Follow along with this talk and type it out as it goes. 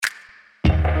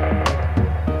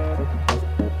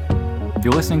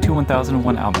You're listening to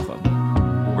 1001 Album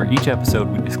Club, where each episode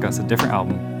we discuss a different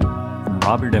album from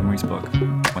Robert Emery's book,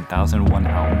 1001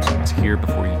 Albums is Here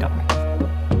Before You Die.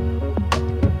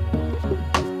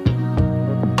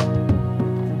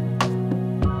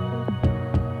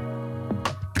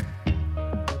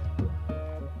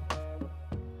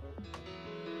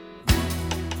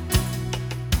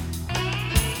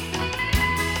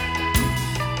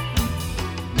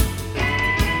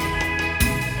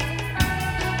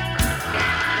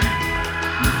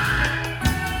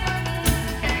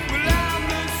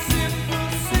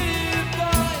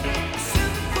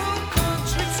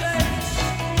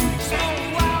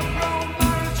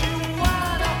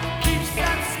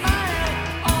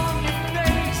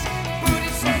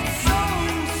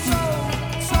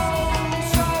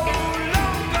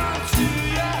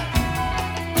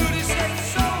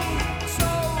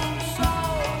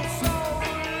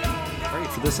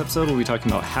 This episode we'll be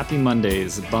talking about Happy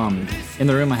Mondays, Bummed. In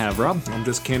the room I have Rob. I'm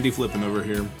just candy flipping over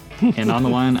here. And on the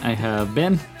line I have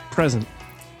Ben. Present.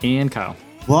 And Kyle.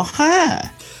 Well, hi.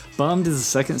 Bummed is the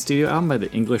second studio album by the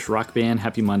English rock band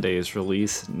Happy Mondays,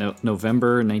 released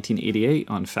November 1988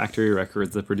 on Factory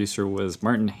Records. The producer was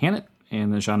Martin Hannett,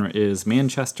 and the genre is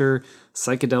Manchester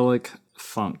psychedelic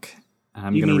funk.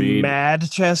 I'm going to read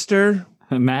Madchester?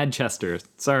 Madchester.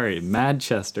 Sorry,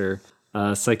 Madchester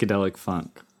psychedelic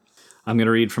funk. I'm going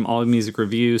to read from All Music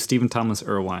Review, Stephen Thomas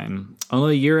Erlewine.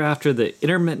 Only a year after the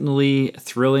intermittently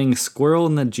thrilling Squirrel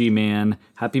and the G-Man,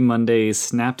 Happy Mondays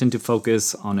snapped into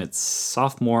focus on its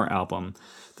sophomore album,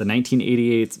 the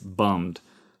 1988's Bummed.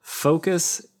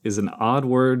 Focus is an odd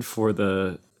word for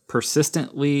the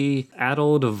persistently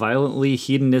addled, violently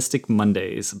hedonistic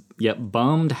Mondays, yet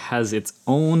Bummed has its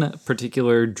own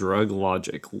particular drug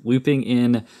logic, looping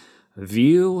in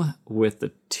view with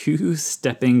the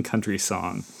two-stepping country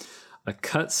song. A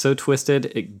cut so twisted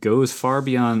it goes far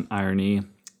beyond irony,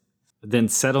 then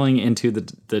settling into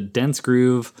the dense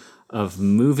groove of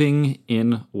moving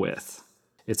in with.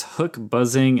 Its hook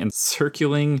buzzing and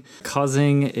circling,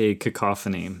 causing a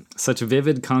cacophony. Such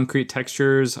vivid concrete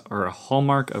textures are a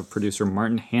hallmark of producer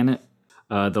Martin Hannett,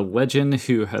 the legend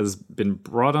who has been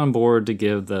brought on board to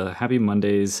give the Happy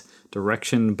Mondays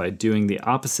direction by doing the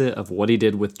opposite of what he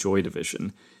did with Joy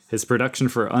Division. His production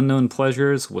for Unknown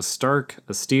Pleasures was stark,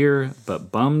 austere,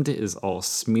 but Bummed is all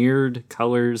smeared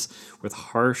colors with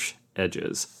harsh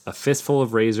edges, a fistful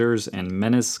of razors and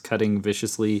menace cutting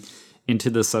viciously into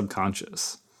the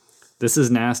subconscious. This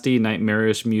is nasty,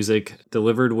 nightmarish music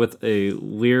delivered with a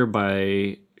leer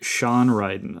by Sean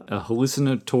Ryden, a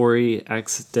hallucinatory,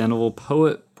 accidental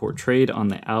poet portrayed on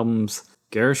the album's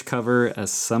garish cover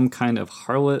as some kind of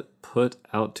harlot put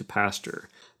out to pasture.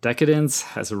 Decadence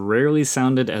has rarely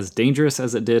sounded as dangerous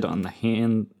as it did at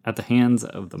the hands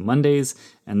of the Mondays,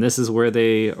 and this is where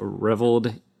they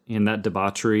reveled in that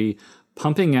debauchery,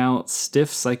 pumping out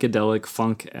stiff psychedelic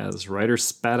funk as writers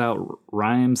spat out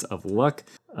rhymes of luck,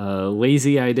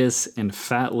 lazy-itis, and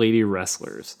fat lady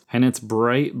wrestlers. Hannett's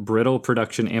bright, brittle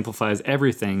production amplifies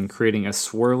everything, creating a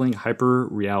swirling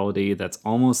hyper-reality that's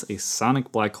almost a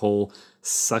sonic black hole,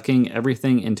 sucking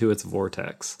everything into its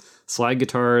vortex. Slide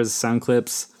guitars, sound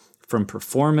clips from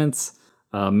Performance,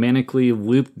 manically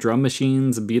looped drum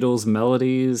machines, Beatles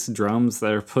melodies, drums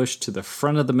that are pushed to the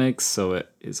front of the mix, so it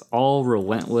is all a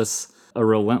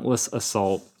relentless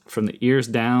assault from the ears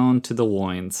down to the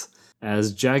loins.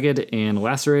 As jagged and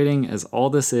lacerating as all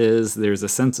this is, there's a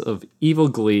sense of evil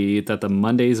glee that the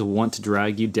Mondays want to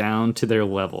drag you down to their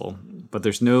level. But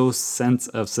there's no sense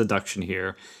of seduction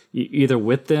here, either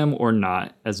with them or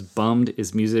not, as Bummed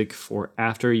is music for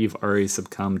after you've already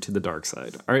succumbed to the dark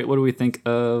side. All right, what do we think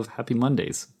of Happy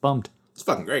Mondays? Bummed. It's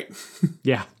fucking great.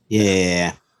 Yeah.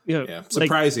 Yeah. Yeah.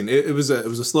 Surprising. It was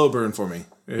a slow burn for me.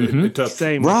 It took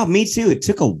Same. Rob, me too. It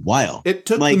took a while. It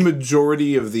took the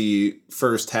majority of the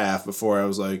first half before I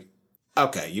was like,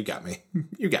 okay, you got me.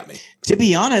 You got me. To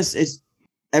be honest, it's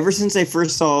ever since I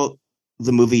first saw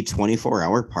the movie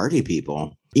 24-Hour Party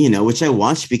People, which I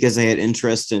watched because I had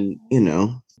interest in,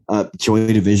 Joy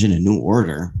Division and New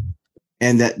Order.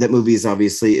 And that movie is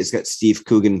obviously, it's got Steve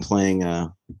Coogan playing,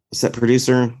 what's that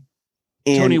producer?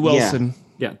 And, Tony Wilson.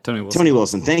 Yeah, Tony Wilson. Tony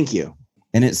Wilson, thank you.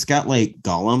 And it's got like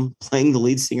Gollum playing the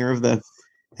lead singer of the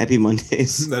Happy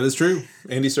Mondays. That is true.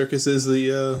 Andy Serkis is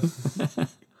the...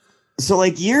 So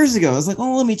like years ago, I was like,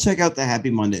 oh, let me check out the Happy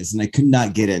Mondays. And I could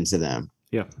not get into them.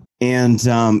 Yeah. And,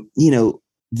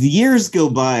 the years go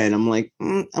by and I'm like,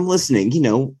 I'm listening,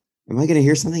 am I going to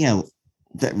hear something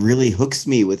that really hooks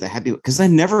me with a happy, because I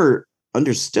never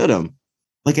understood them.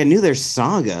 Like I knew their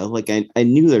saga, like I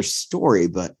knew their story,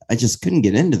 but I just couldn't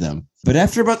get into them. But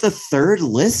after about the third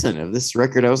listen of this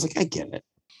record, I was like, I get it.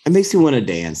 It makes me want to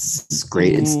dance. It's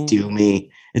great. It's doomy.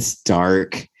 It's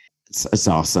dark. It's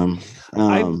awesome.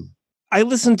 I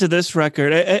listened to this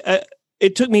record.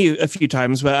 It took me a few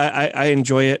times, but I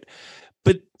enjoy it.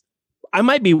 But I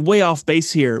might be way off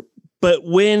base here. But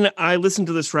when I listen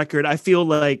to this record, I feel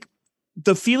like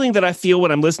the feeling that I feel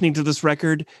when I'm listening to this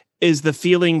record is the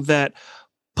feeling that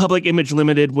Public Image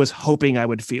Limited was hoping I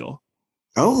would feel.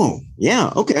 Oh,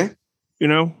 yeah. Okay. You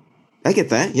know? I get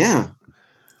that. Yeah.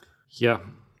 Yeah.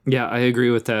 Yeah, I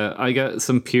agree with that. I got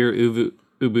some pure Ubu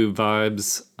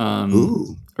vibes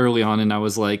early on, and I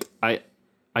was like, I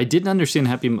didn't understand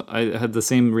I had the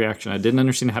same reaction. I didn't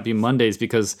understand Happy Mondays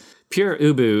because pure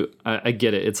Ubu, I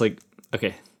get it. It's like,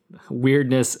 okay,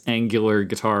 weirdness, angular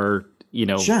guitar,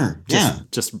 sure,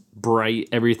 just bright.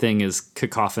 Everything is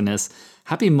cacophonous.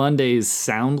 Happy Mondays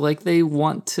sound like they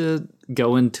want to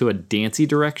go into a dancey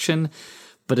direction,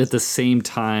 but at the same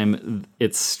time,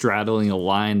 it's straddling a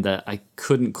line that I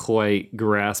couldn't quite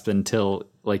grasp until,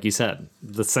 like you said,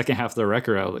 the second half of the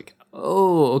record. I was like,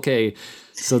 oh, okay.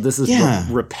 So this is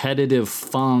repetitive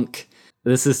funk.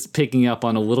 This is picking up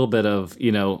on a little bit of,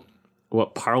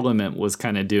 what Parliament was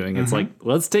kind of doing. It's like,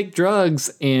 let's take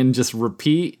drugs and just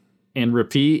repeat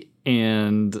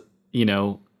and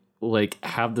like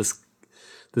have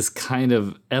this kind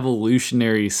of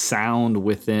evolutionary sound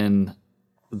within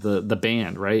the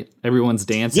band, right? Everyone's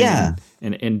dancing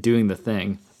and doing the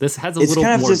thing. This has a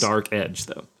little more dark edge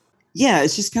though. Yeah,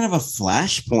 it's just kind of a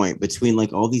flashpoint between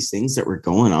like all these things that were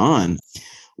going on,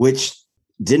 which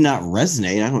did not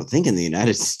resonate, I don't think, in the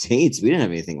United States. We didn't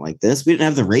have anything like this. We didn't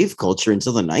have the rave culture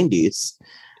until the 90s.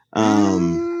 I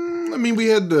mean, we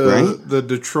had the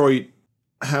Detroit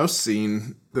house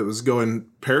scene that was going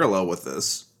parallel with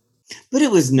this. But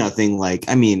it was nothing like,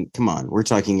 I mean, come on. We're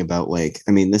talking about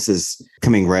this is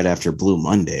coming right after Blue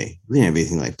Monday. We didn't have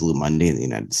anything like Blue Monday in the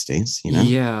United States,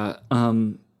 Yeah.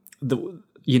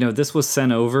 This was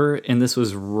sent over, and this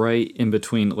was right in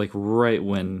between, like right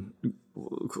when,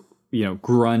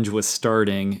 grunge was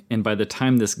starting. And by the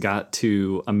time this got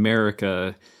to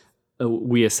America,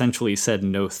 we essentially said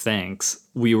no thanks.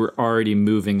 We were already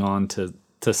moving on to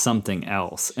something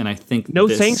else. And I think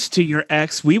thanks to your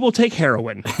ex, we will take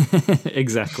heroin.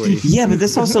 Exactly. Yeah, but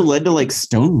this also led to like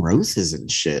Stone Roses and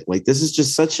shit. Like this is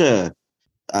just such a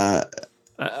I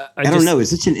don't know,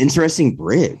 it's such an interesting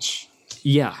bridge.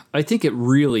 Yeah, I think it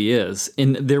really is.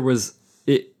 And there was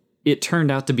it turned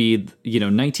out to be,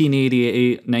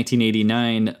 1988,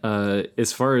 1989,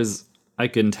 as far as I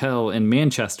can tell, in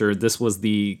Manchester, this was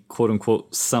the quote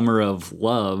unquote summer of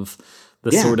love.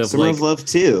 Sort of summer of love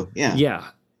too. Yeah. Yeah.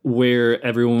 Where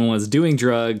everyone was doing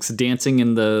drugs, dancing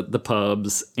in the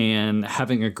pubs, and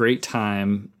having a great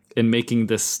time and making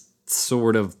this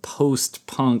sort of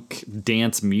post-punk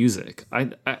dance music.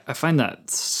 I find that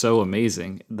so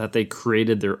amazing that they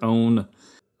created their own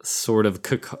sort of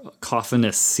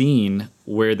cacophonous scene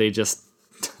where they just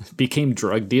became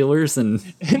drug dealers and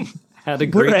had a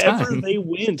great time. Wherever they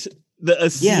went, a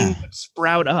scene would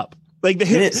sprout up. Like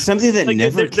it's something that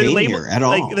never came here at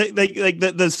all. Like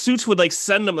the suits would like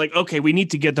send them like, okay, we need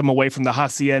to get them away from the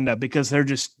hacienda because they're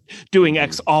just doing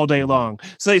X all day long.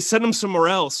 So they send them somewhere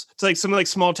else to like some like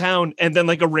small town, and then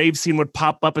like a rave scene would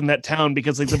pop up in that town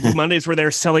because like the Blue Mondays were there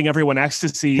selling everyone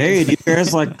ecstasy. Hey, do you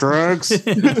guys like drugs?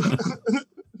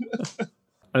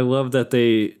 I love that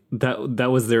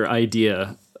that was their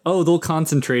idea. Oh, they'll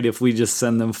concentrate if we just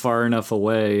send them far enough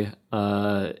away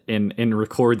and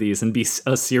record these and be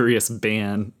a serious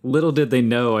band. Little did they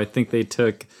know, I think they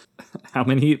took how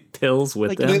many pills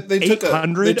with them? They took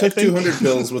 200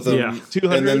 pills with them, yeah,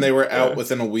 200, and then they were out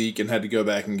within a week and had to go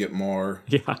back and get more.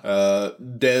 Yeah.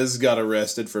 Dez got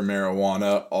arrested for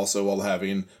marijuana, also while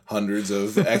having hundreds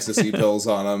of ecstasy pills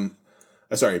on him.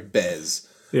 Sorry, Bez.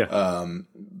 Yeah.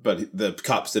 But the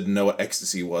cops didn't know what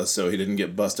ecstasy was, so he didn't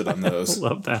get busted on those. I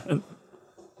love that.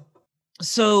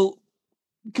 So,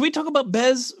 can we talk about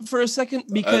Bez for a second?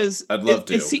 Because I'd love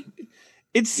to.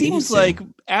 It seems like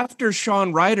after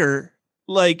Sean Ryder,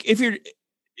 like if you're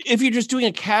just doing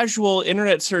a casual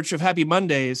internet search of Happy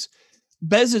Mondays,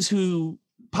 Bez is who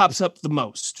pops up the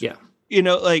most. Yeah.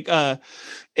 Like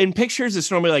in pictures, it's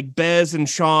normally like Bez and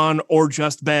Sean or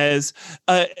just Bez.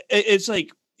 It's like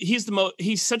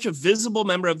he's such a visible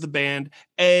member of the band,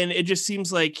 and it just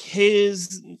seems like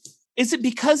is it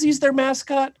because he's their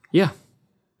mascot? Yeah.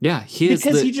 Yeah, he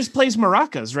just plays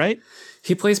maracas, right?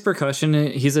 He plays percussion.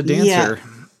 He's a dancer. Yeah.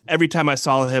 Every time I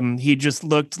saw him, he just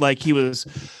looked like he was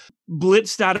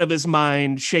blitzed out of his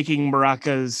mind, shaking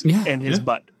maracas and his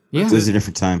butt. Yeah, it was a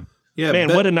different time. Yeah,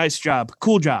 man, what a nice job.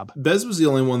 Cool job. Bez was the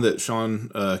only one that Sean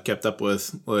kept up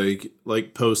with,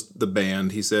 like post the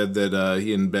band. He said that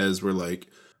he and Bez were like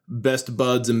best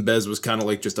buds, and Bez was kind of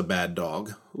like just a bad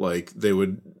dog. Like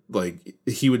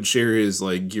he would share his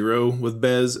like gyro with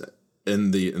Bez,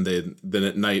 and then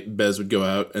at night Bez would go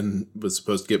out and was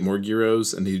supposed to get more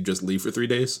gyros, and he'd just leave for 3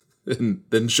 days and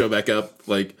then show back up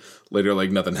like later,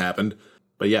 like nothing happened.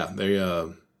 But yeah, they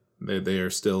are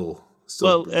still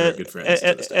very good friends.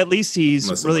 At least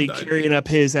he's really carrying up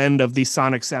his end of the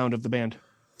sonic sound of the band.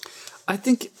 I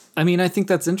think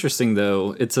that's interesting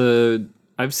though.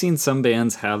 I've seen some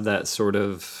bands have that sort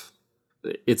of,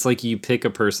 it's like you pick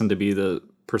a person to be the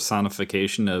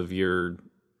personification of your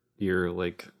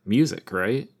like music,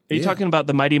 right? Are you talking about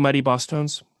the Mighty Mighty Boss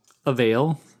Tones?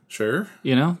 Avail. Sure.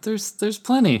 There's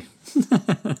plenty.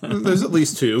 There's at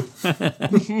least 2.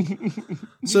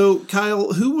 So,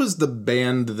 Kyle, who was the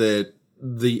band that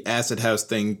the Acid House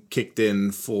thing kicked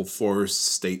in full force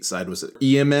stateside? Was it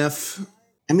EMF?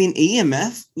 I mean,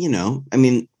 EMF,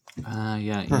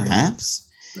 Yeah. Perhaps.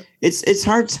 It's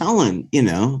hard telling,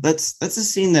 That's a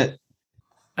scene that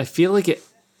I feel like it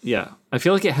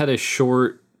had a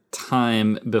short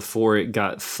time before it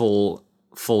got full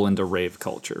into rave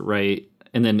culture, right?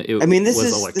 And then this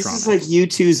was electronic. This is like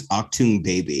U2's Octoon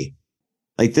Baby.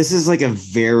 Like, this is like a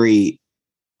very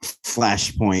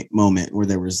flashpoint moment where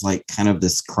there was like kind of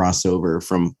this crossover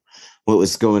from what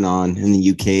was going on in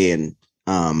the UK and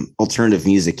alternative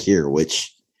music here,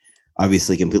 which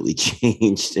obviously completely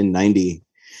changed in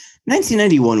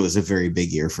 1991 was a very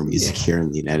big year for music here in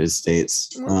the United States.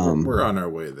 We're on our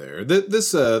way there.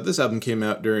 This album came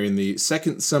out during the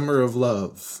second summer of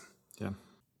love. Yeah.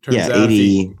 Turns out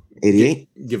 88.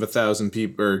 Give 1,000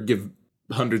 people, or give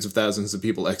hundreds of thousands of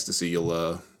people ecstasy,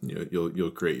 you'll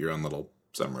create your own little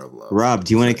summer of love. Rob,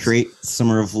 do you want to create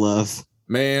summer of love?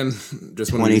 Man,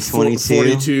 just want to be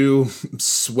 42,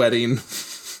 sweating,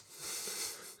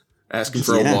 asking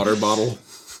for a water bottle,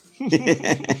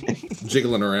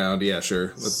 jiggling around. Yeah,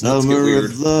 sure. Let's get weird.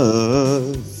 Of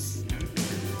love.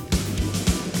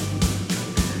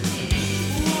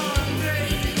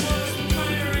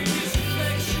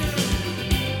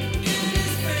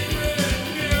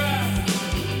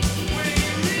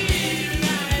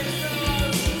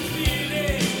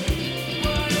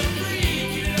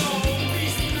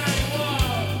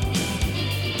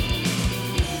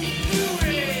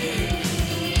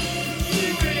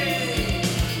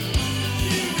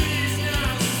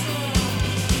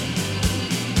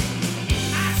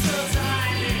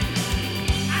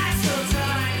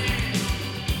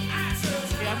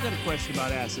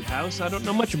 About Acid House. I don't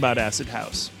know much about Acid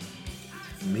House.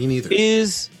 Me neither.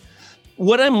 Is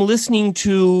what I'm listening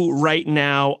to right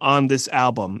now on this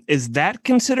album, is that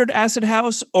considered Acid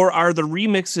House, or are the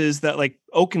remixes that like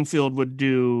Oakenfield would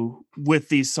do with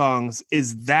these songs,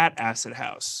 is that Acid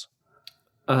House?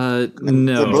 No.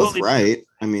 They're both right.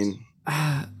 I mean,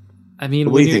 what do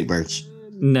you think, Birch?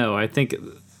 No, I think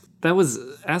that was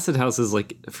Acid House is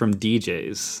like from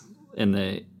DJs in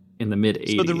the mid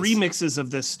 80s. So the remixes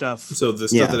of this stuff. So the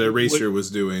stuff that Erasure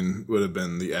was doing would have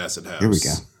been the Acid House. Here we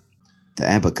go. The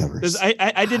ABBA covers.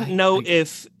 I didn't know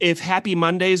if Happy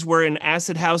Mondays were an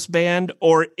Acid House band,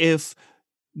 or if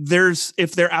their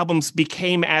albums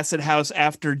became Acid House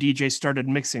after DJ started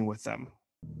mixing with them.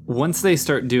 Once they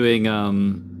start doing,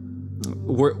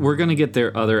 we're gonna get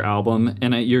their other album,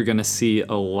 and you're gonna see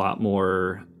a lot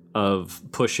more of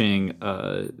pushing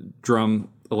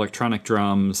electronic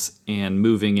drums and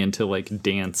moving into like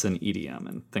dance and EDM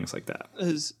and things like that.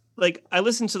 Like, I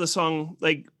listened to the song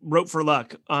like Rope for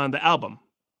Luck on the album.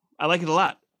 I like it a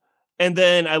lot. And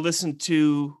then I listened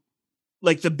to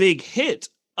like the big hit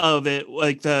of it,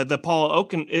 like the Paul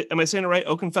am I saying it right?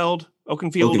 Oakenfield.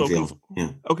 Yeah.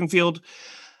 Oakenfield.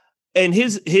 And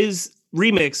his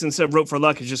remix instead of Rope for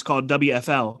Luck is just called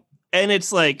WFL. And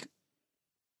it's like,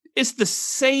 it's the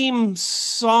same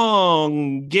song-ish,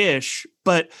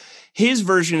 but his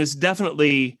version is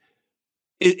definitely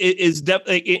it's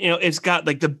got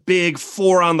like the big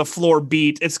 4 on the floor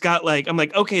beat. It's got like, I'm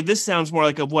like, okay, this sounds more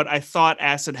like of what I thought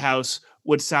Acid House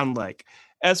would sound like.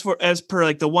 As per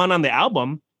like the one on the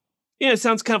album, it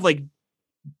sounds kind of like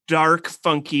dark,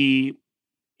 funky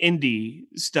indie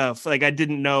stuff. Like, I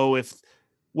didn't know if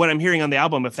what I'm hearing on the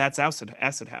album, if that's Acid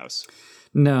House.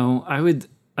 No,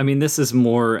 this is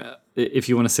more, if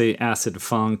you want to say acid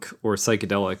funk or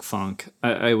psychedelic funk,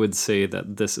 I would say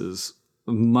that this is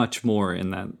much more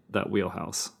in that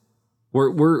wheelhouse.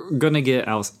 We're gonna get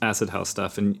Acid House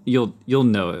stuff, and you'll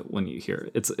know it when you hear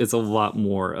it. It's a lot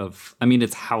more of,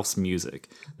 it's house music.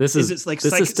 This is like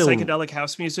psychedelic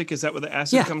house music. Is that where the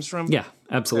acid comes from? Yeah,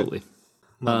 absolutely. Okay.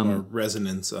 A lot more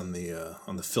resonance on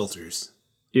the filters.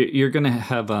 You're gonna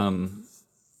have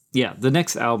Yeah, the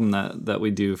next album that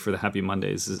we do for the Happy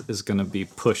Mondays is going to be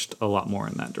pushed a lot more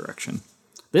in that direction.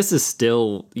 This is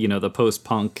still, the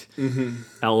post-punk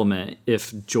element.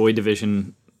 If Joy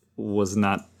Division was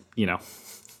not,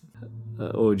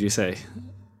 what would you say?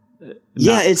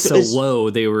 It's low.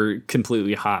 They were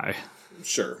completely high.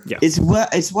 Sure. Yeah.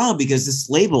 It's wild because this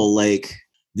label, like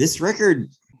this record,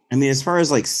 I mean, as far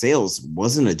as like sales,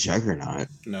 wasn't a juggernaut.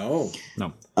 No.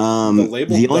 The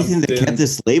only thing that kept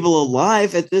this label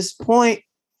alive at this point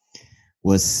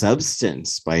was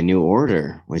Substance by New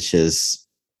Order, which is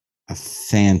a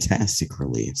fantastic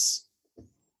release.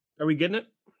 Are we getting it?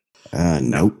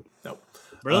 Nope.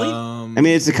 Really? I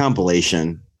mean, it's a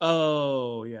compilation.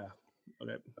 Oh, yeah.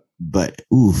 Okay. But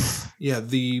oof. Yeah,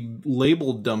 the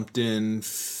label dumped in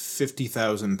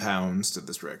 50,000 pounds to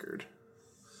this record.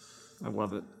 I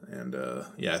love it. And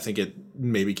I think it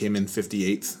maybe came in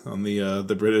 58th on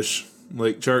the British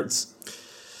charts.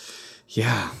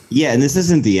 Yeah. Yeah, and this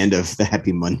isn't the end of the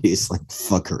Happy Mondays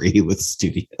fuckery with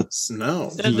studios.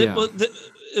 No.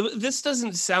 This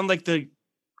doesn't sound like the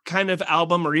kind of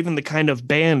album or even the kind of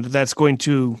band that's going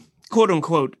to quote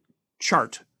unquote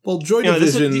chart. Well, Joy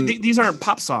Division. These aren't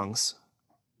pop songs.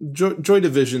 Joy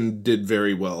Division did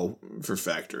very well for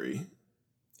Factory.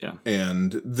 Yeah,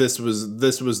 and this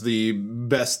was the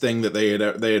best thing that they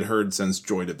had heard since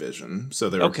Joy Division. So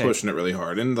they were pushing it really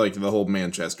hard, and the whole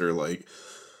Manchester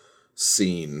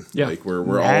scene. Yeah,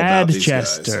 we're all about these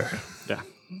Manchester. guys. Yeah,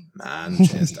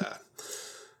 Manchester.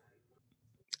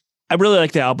 I really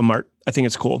like the album art. I think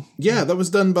it's cool. Yeah, that was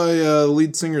done by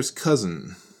lead singer's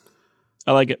cousin.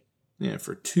 I like it. Yeah,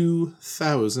 for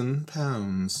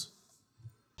 £2,000.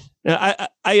 I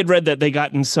had read that they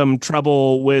got in some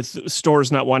trouble with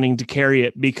stores not wanting to carry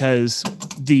it because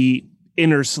the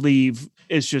inner sleeve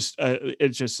is just a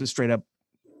straight up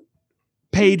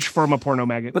page from a porno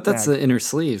magazine. But that's the inner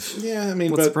sleeve. Yeah, I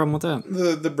mean, what's the problem with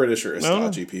that? The British are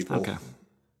stodgy people. Okay.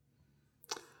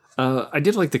 I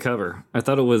did like the cover. I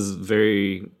thought it was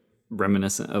very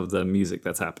reminiscent of the music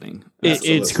that's happening.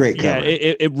 It's great cover.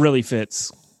 Yeah, it really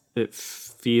fits. It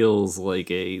feels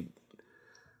like a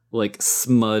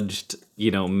smudged,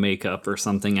 makeup or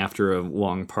something after a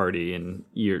long party, and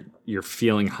you're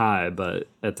feeling high, but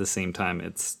at the same time,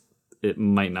 you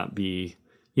might not be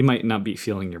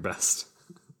feeling your best.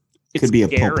 It could be a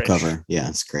pulp cover. Yeah,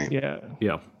 it's great. Yeah.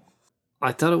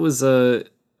 I thought it was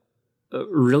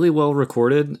really well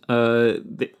recorded.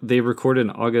 They recorded in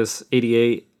August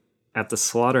 '88 at the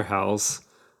Slaughterhouse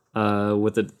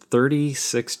with a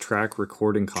 36-track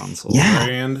recording console. Yeah,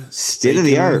 brand state of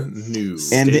the art. New.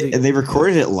 And they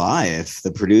recorded it live.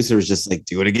 The producer was just like,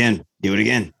 "Do it again, do it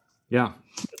again." Yeah,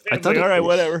 I thought, all right,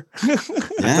 whatever.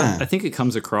 Yeah, I think it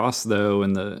comes across though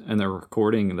in the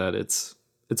recording that it's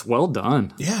well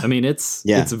done. Yeah, I mean it's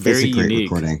very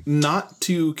unique. Recording. Not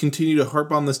to continue to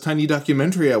harp on this tiny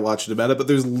documentary I watched about it, but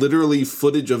there's literally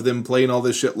footage of them playing all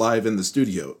this shit live in the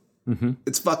studio. Mm-hmm.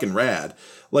 It's fucking rad.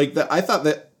 I thought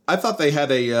they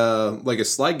had a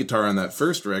slide guitar on that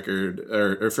first record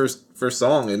or first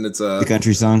song, and it's the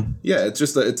country song. Yeah, it's a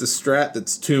Strat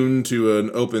that's tuned to an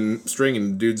open string,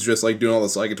 and dude's just doing all the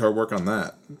slide guitar work on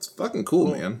that. It's fucking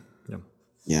cool, man.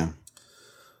 Yeah.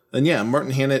 And yeah,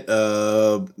 Martin Hannett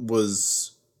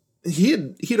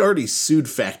he'd already sued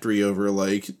Factory over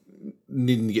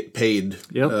needing to get paid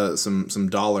some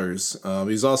dollars.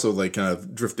 He's also kind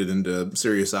of drifted into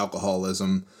serious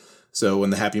alcoholism. So when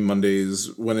the Happy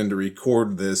Mondays went in to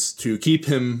record this to keep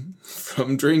him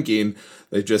from drinking,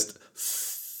 they just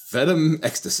fed him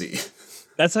ecstasy.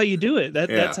 That's how you do it.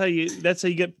 That's how you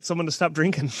get someone to stop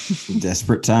drinking.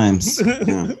 Desperate times.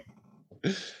 Yeah.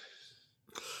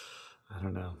 I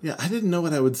don't know. Yeah, I didn't know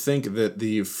what I would think that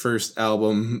the first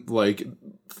album, fuck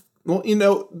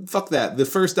that. The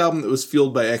first album that was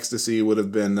fueled by ecstasy would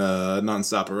have been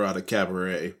Nonstop Erotic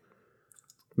Cabaret.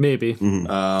 Maybe.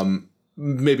 Mm-hmm.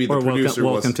 Maybe the producer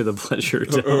Welcome to the Pleasure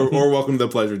Dome. Or Welcome to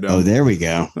the Pleasure Dome. Oh, there we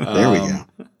go. There we go.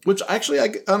 Which actually,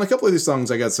 on a couple of these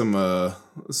songs, I got some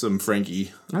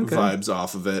Frankie vibes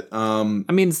off of it. I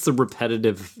mean, it's the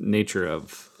repetitive nature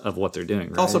of what they're doing,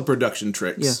 right? Also production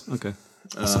tricks. Yeah, okay.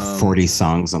 40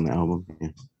 songs on the album.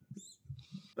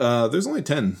 Yeah. There's only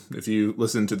 10 if you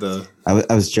listen to the...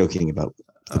 I was joking about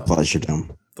the Pleasure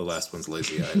Dome. The last one's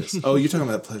Lazy-itis. Oh, you're talking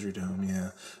about Pleasure Dome,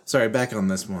 yeah. Sorry, back on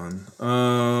this one.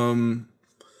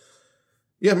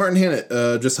 Yeah, Martin Hannett,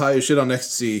 just high as shit on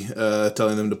ecstasy,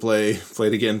 telling them to play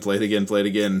it again,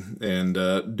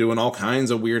 and doing all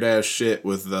kinds of weird-ass shit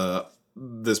with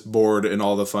this board and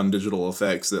all the fun digital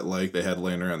effects that they had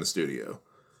laying around the studio.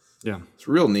 Yeah. It's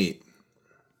real neat.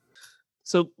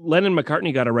 So Lennon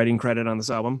McCartney got a writing credit on this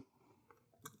album.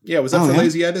 Yeah, was that for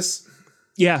Lazy-itis?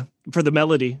 Yeah, for the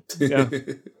melody. Yeah.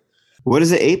 What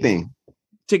is it aping?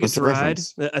 Ticket What's to the Ride.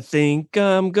 reference? I think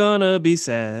I'm gonna be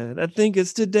sad. I think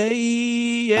it's today.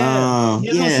 Yeah. Oh, He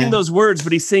doesn't yeah. sing those words,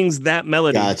 but he sings that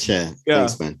melody. Gotcha. Yeah.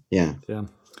 Thanks, man. Yeah. Yeah.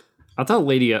 I thought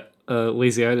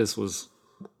Lazy-itis was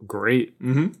great.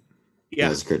 Mm-hmm. Yeah.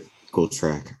 That's a good, cool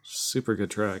track. Super good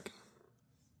track.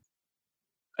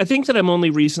 I think that I'm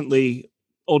only recently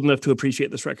old enough to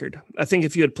appreciate this record. I think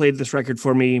if you had played this record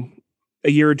for me a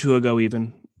year or two ago,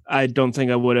 even, I don't think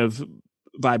I would have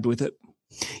vibed with it.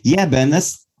 Yeah, Ben,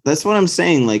 that's what I'm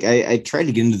saying. Like, I tried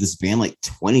to get into this band like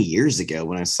 20 years ago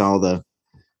when I saw the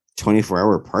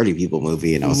 24-hour Party People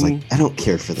movie, and I was like, I don't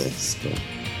care for this. But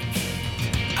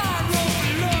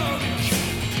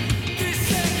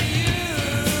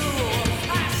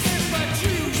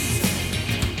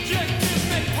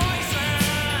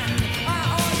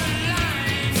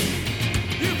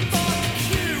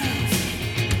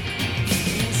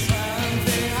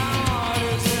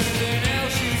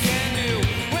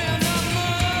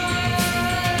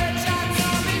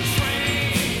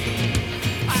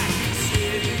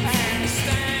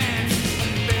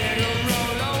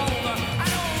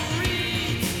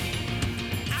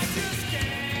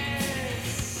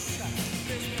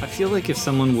I feel like if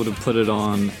someone would have put it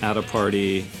on at a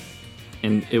party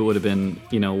and it would have been,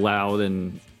 loud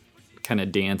and kind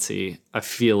of dancey,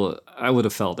 I would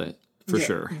have felt it for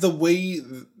sure. The way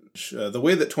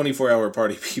that 24-hour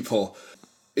Party People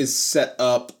is set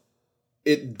up,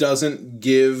 it doesn't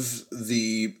give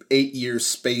the 8-year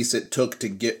space it took to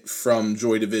get from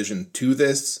Joy Division to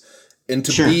this. And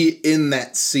to be in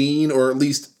that scene, or at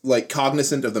least like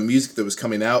cognizant of the music that was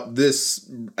coming out,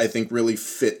 this I think really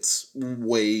fits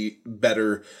way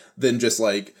better than just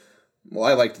like, well,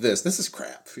 I liked this. This is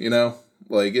crap,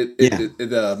 Like it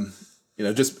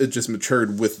just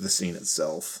matured with the scene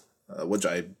itself, which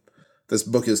this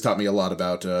book has taught me a lot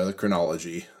about the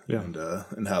chronology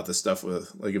and how this stuff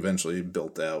was like eventually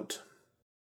built out.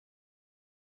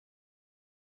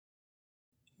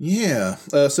 Yeah,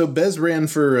 so Bez ran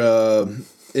for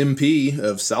MP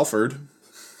of Salford.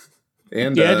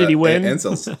 And, did he win? And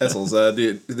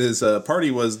Essels. This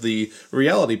party was the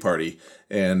Reality Party,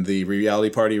 and the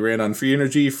Reality Party ran on free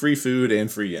energy, free food, and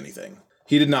free anything.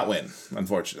 He did not win,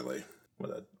 unfortunately.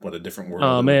 What a different world.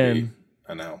 Oh, man. Would be.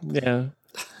 I know. Yeah.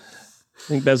 I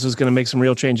think Bez was going to make some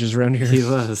real changes around here. He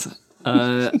was.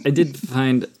 I did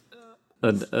find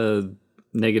a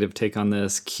negative take on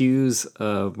this. Q's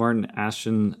Martin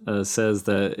Ashton says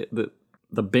that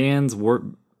the band's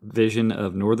warped vision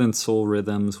of northern soul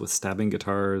rhythms with stabbing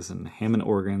guitars and Hammond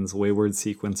organs, wayward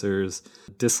sequencers,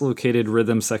 dislocated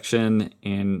rhythm section,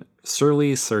 and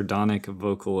surly sardonic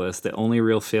vocalist. The only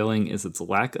real failing is its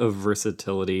lack of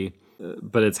versatility,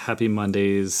 but it's Happy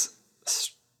Monday's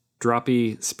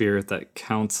stroppy spirit that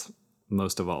counts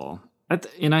most of all.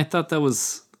 And I thought that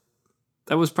was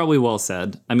probably well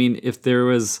said. I mean, if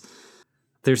there's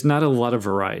not a lot of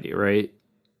variety, right?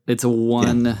 It's a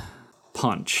one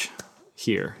punch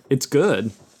here. It's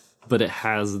good, but it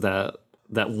has that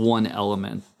one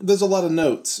element. There's a lot of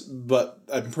notes, but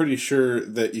I'm pretty sure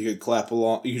that you could clap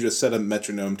along. You could just set a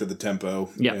metronome to the tempo.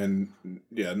 Yeah. And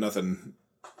nothing.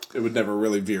 It would never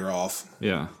really veer off.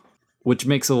 Yeah. Which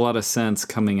makes a lot of sense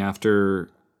coming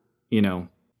after,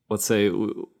 let's say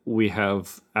we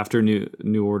have after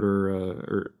New Order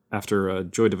or after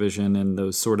Joy Division and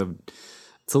those sort of,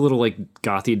 it's a little like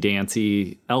gothy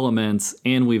dancey elements,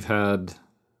 and we've had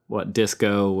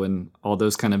disco and all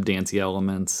those kind of dancey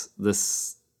elements.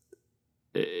 It's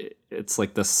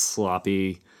like the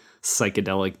sloppy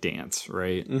psychedelic dance,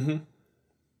 right? Mm-hmm.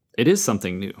 It is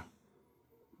something new.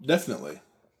 Definitely.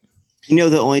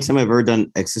 The only time I've ever done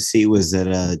ecstasy was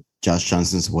at Josh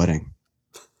Johnson's wedding.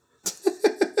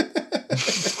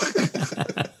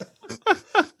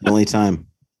 Only time.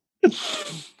 Did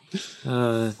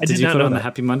you put on the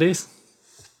Happy Mondays?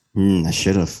 I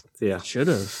should have. Yeah. Should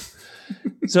have.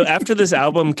 So after this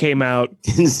album came out...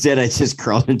 Instead, I just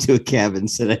crawled into a cabin and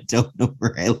said, I don't know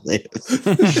where I live.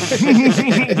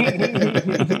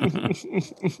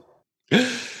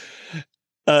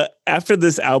 After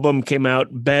this album came out,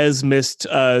 Bez missed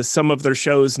some of their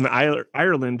shows in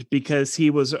Ireland because he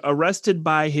was arrested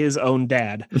by his own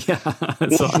dad. Yeah.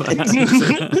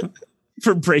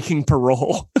 For breaking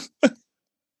parole.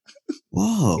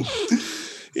 Whoa.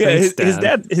 Yeah,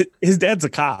 Thanks, his dad's a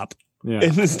cop. Yeah.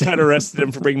 And his dad arrested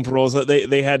him for breaking parole. So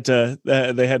they had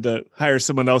to hire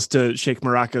someone else to shake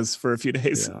maracas for a few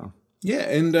days. Yeah. Yeah,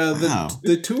 and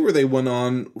the tour they went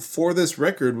on for this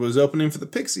record was opening for the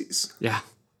Pixies. Yeah.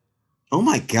 Oh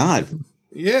my God.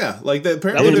 Yeah, like that.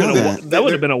 Apparently That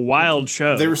would have been a wild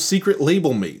show. They were secret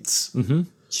label mates. Mm-hmm.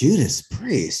 Judas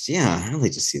Priest. Yeah, I'd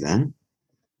like to see that.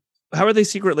 How are they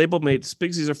secret label mates?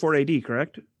 Bigsies are 4AD,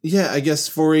 correct? Yeah, I guess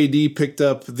 4AD picked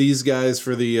up these guys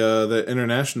for the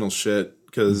international shit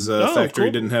because Factory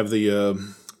cool. didn't have the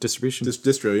Distribution.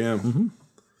 distro. Yeah. Mm-hmm.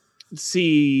 Let's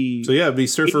see. So yeah, it'd be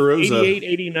Surfer Rosa. 88,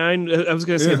 89. I was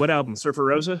going to say, what album? Surfer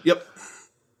Rosa? Yep.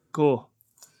 Cool.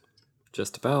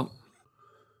 Just about.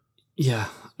 Yeah,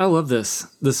 I love this.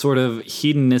 This sort of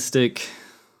hedonistic.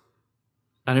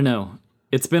 I don't know.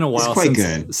 It's been a while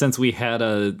since we had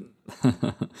a.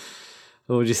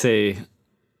 What would you say?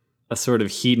 A sort of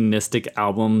hedonistic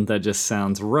album that just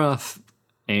sounds rough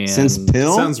and Since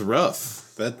Pill sounds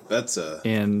rough. That's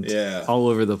all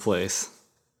over the place.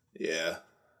 Yeah.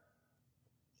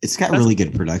 It's got really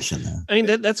good production though. I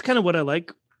mean, that's kind of what I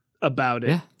like about it.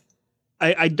 Yeah.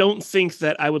 I don't think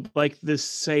that I would like this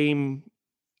same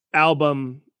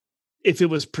album if it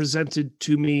was presented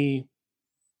to me.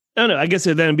 I don't know. I guess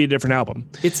it'd then be a different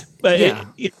album.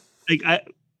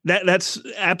 That's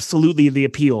absolutely the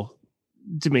appeal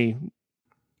to me.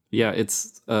 Yeah,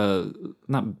 it's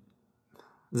not.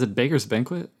 Is it Baker's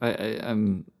Banquet?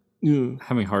 I'm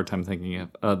having a hard time thinking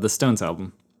of the Stones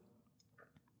album,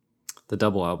 the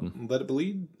double album. Let It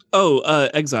Bleed. Oh,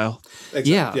 Exile.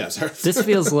 Yeah, sorry. This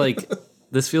feels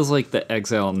like the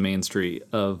Exile on Main Street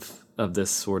of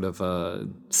this sort of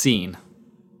scene.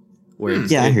 Where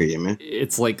I hear you, man.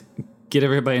 It's like get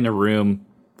everybody in a room,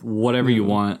 whatever you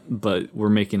want, but we're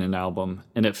making an album,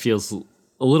 and it feels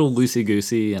a little loosey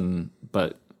goosey,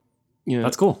 but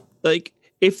that's cool. Like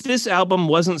if this album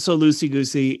wasn't so loosey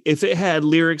goosey, if it had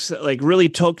lyrics that like really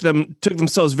took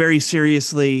themselves very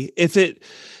seriously, if it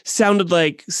sounded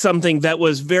like something that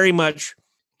was very much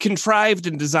contrived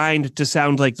and designed to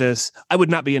sound like this, I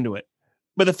would not be into it.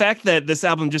 But the fact that this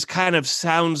album just kind of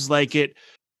sounds like it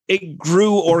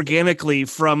grew organically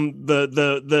from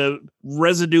the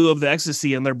residue of the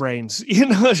ecstasy in their brains,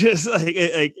 just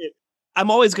like I'm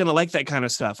always going to like that kind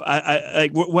of stuff. I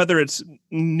like whether it's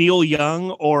Neil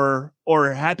Young or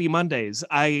Happy Mondays.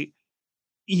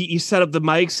 You set up the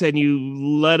mics and you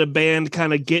let a band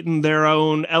kind of get in their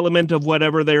own element of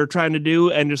whatever they're trying to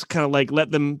do, and just kind of like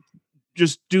let them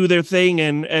just do their thing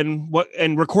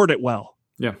and record it well.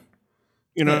 Yeah.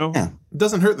 It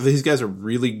doesn't hurt that these guys are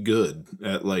really good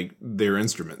at like their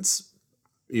instruments,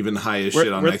 even high as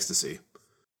shit on ecstasy.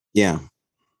 Yeah.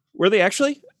 Were they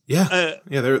actually? Yeah.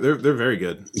 They're very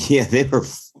good. Yeah, they were.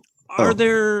 Are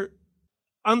there,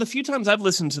 on the few times I've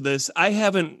listened to this, I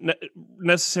haven't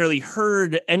necessarily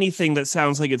heard anything that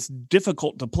sounds like it's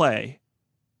difficult to play.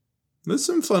 There's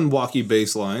some fun walkie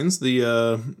bass lines. The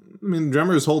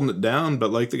drummer is holding it down,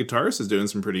 but like the guitarist is doing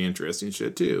some pretty interesting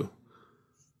shit too.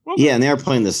 Okay. Yeah, and they are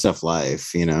playing this stuff live,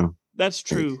 That's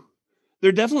true.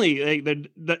 They're definitely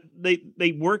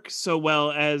they work so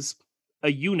well as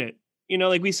a unit.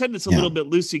 Like we said, it's a little bit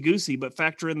loosey goosey, but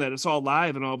factor in that it's all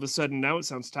live, and all of a sudden now it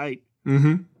sounds tight.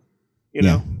 Mm-hmm.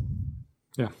 Yeah.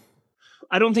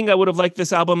 I don't think I would have liked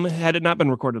this album had it not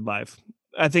been recorded live.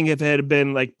 I think if it had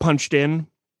been like punched in,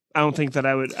 I don't think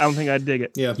I'd dig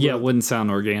it. Yeah, it wouldn't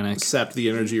sound organic. Sap the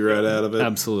energy right out of it.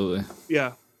 Absolutely.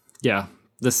 Yeah.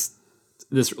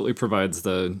 This really provides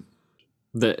the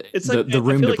like,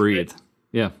 room to breathe.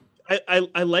 Yeah.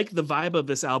 I like the vibe of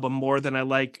this album more than I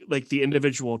like the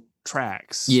individual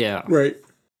tracks. Yeah. Right.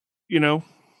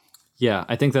 Yeah,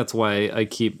 I think that's why I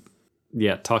keep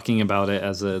talking about it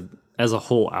as a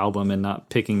whole album and not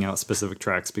picking out specific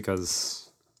tracks, because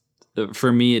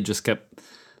for me it just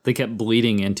kept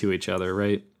bleeding into each other,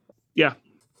 right? Yeah.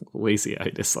 Lazy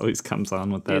Eye just always comes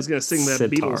on with that. He's gonna sing that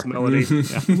sitar. Beatles melody.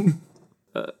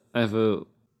 I have a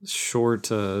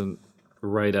short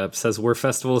write-up. Says, where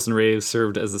festivals and raves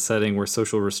served as a setting where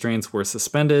social restraints were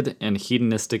suspended and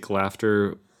hedonistic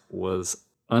laughter was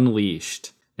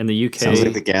unleashed. In the UK... Sounds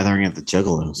like the gathering of the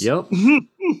Juggalos. Yep.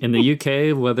 In the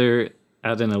UK, whether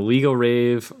at an illegal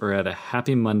rave or at a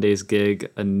Happy Mondays gig,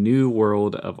 a new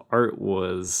world of art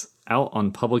was out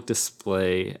on public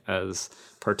display as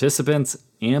participants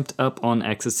amped up on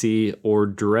ecstasy or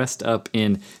dressed up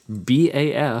in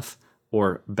BAF,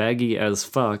 or baggy as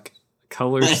fuck,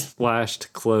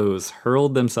 color-splashed clothes,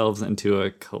 hurled themselves into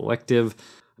a collective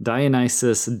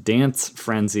Dionysus dance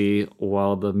frenzy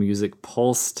while the music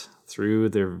pulsed through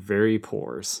their very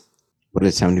pores. What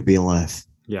a time to be alive.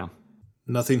 Yeah.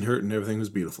 Nothing hurt and everything was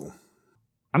beautiful.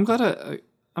 I'm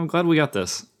glad we got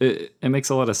this. It makes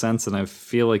a lot of sense, and I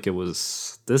feel like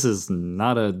this is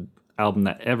not an album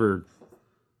that ever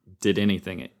did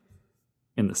anything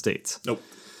in the States. Nope.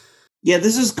 Yeah,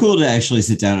 this is cool to actually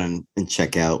sit down and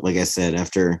check out. Like I said,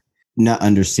 after not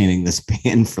understanding this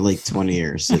band for like 20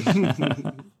 years.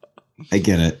 I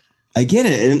get it.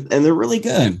 And they're really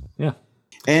good. Yeah.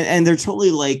 And they're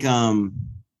totally like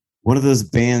one of those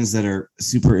bands that are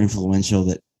super influential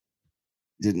that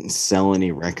didn't sell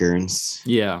any records.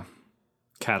 Yeah.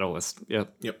 Catalyst.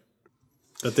 Yep.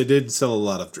 But they did sell a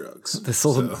lot of drugs. They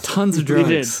sold tons of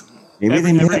drugs. Maybe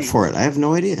they made up for it. I have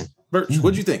no idea. Birch,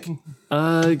 what'd you think?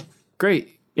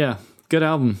 Great. Yeah. Good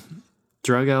album.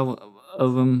 Drug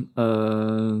album.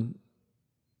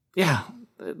 Yeah.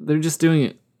 They're just doing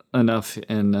it enough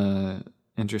and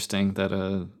interesting that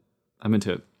I'm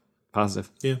into it. Positive.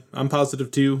 Yeah, I'm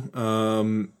positive too.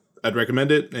 I'd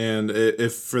recommend it, and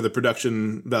if for the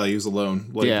production values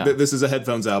alone, this is a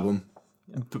headphones album.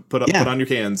 Put on your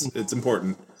cans. It's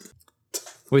important.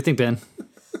 What do you think, Ben?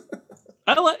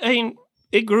 I mean,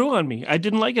 it grew on me. I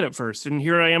didn't like it at first, and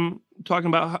here I am talking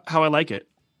about how I like it.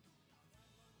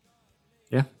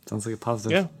 Yeah, sounds like a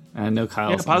positive. Yeah, I know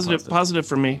Kyle. Yeah, positive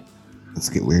for me. Let's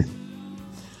get weird.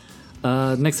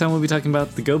 Next time we'll be talking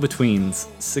about The Go-Betweens,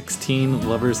 16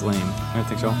 Lovers Lane. All right,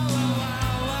 thanks, y'all.